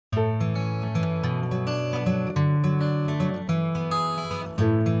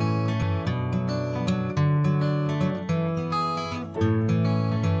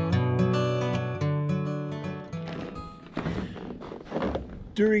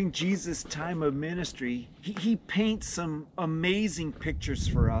During Jesus' time of ministry, he paints some amazing pictures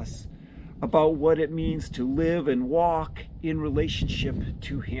for us about what it means to live and walk in relationship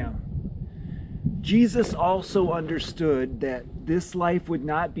to him. Jesus also understood that this life would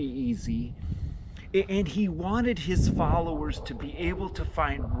not be easy, and he wanted his followers to be able to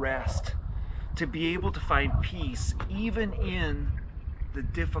find rest, to be able to find peace, even in the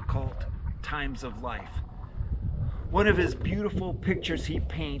difficult times of life. One of his beautiful pictures he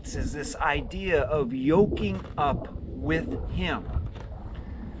paints is this idea of yoking up with him.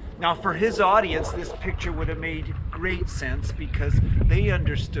 Now, for his audience, this picture would have made great sense because they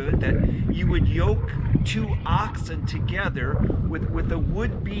understood that you would yoke two oxen together with a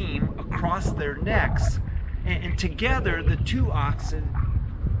wood beam across their necks, and together the two oxen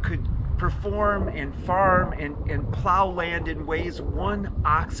could perform and farm and plow land in ways one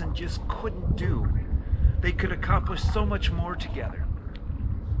oxen just couldn't do. They could accomplish so much more together.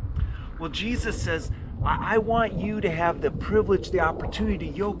 Well, Jesus says, I want you to have the privilege, the opportunity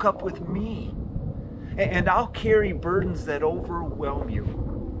to yoke up with me, and I'll carry burdens that overwhelm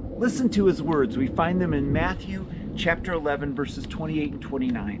you. Listen to his words. We find them in Matthew chapter 11, verses 28 and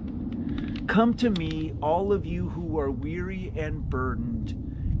 29. Come to me, all of you who are weary and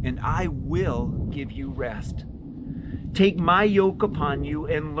burdened, and I will give you rest. Take my yoke upon you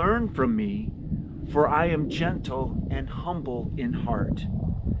and learn from me, for I am gentle and humble in heart,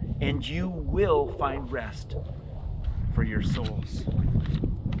 and you will find rest for your souls.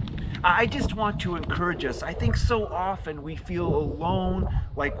 I just want to encourage us. I think so often we feel alone,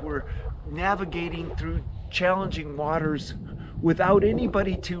 like we're navigating through challenging waters without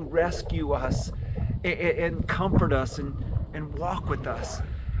anybody to rescue us and comfort us and walk with us.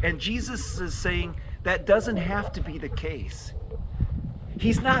 And Jesus is saying that doesn't have to be the case.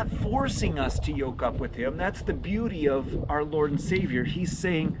 He's not forcing us to yoke up with him. That's the beauty of our Lord and Savior. He's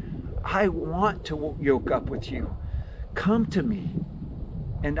saying, I want to yoke up with you. Come to me,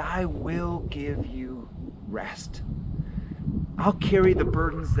 and I will give you rest. I'll carry the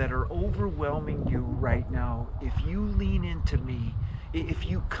burdens that are overwhelming you right now if you lean into me, if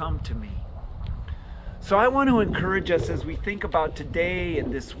you come to me. So I want to encourage us as we think about today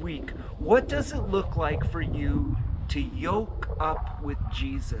and this week, what does it look like for you to yoke up with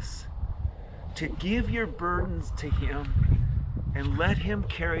Jesus, to give your burdens to him and let him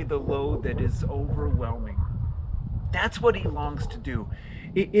carry the load that is overwhelming? That's what he longs to do.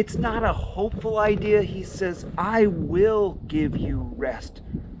 It's not a hopeful idea. He says, I will give you rest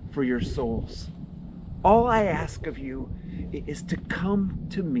for your souls. All I ask of you is to come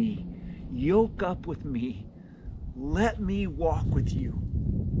to me, yoke up with me, let me walk with you,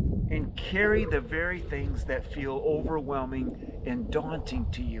 and carry the very things that feel overwhelming and daunting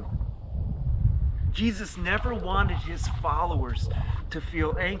to you. Jesus never wanted his followers to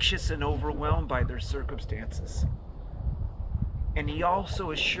feel anxious and overwhelmed by their circumstances. And he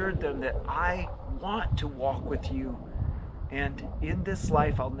also assured them that I want to walk with you, and in this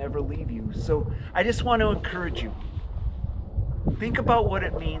life I'll never leave you. So I just want to encourage you. Think about what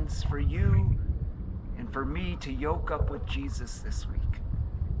it means for you and for me to yoke up with Jesus this week.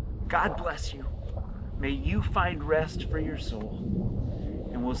 God bless you. May you find rest for your soul.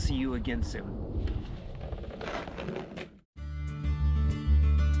 And we'll see you again soon.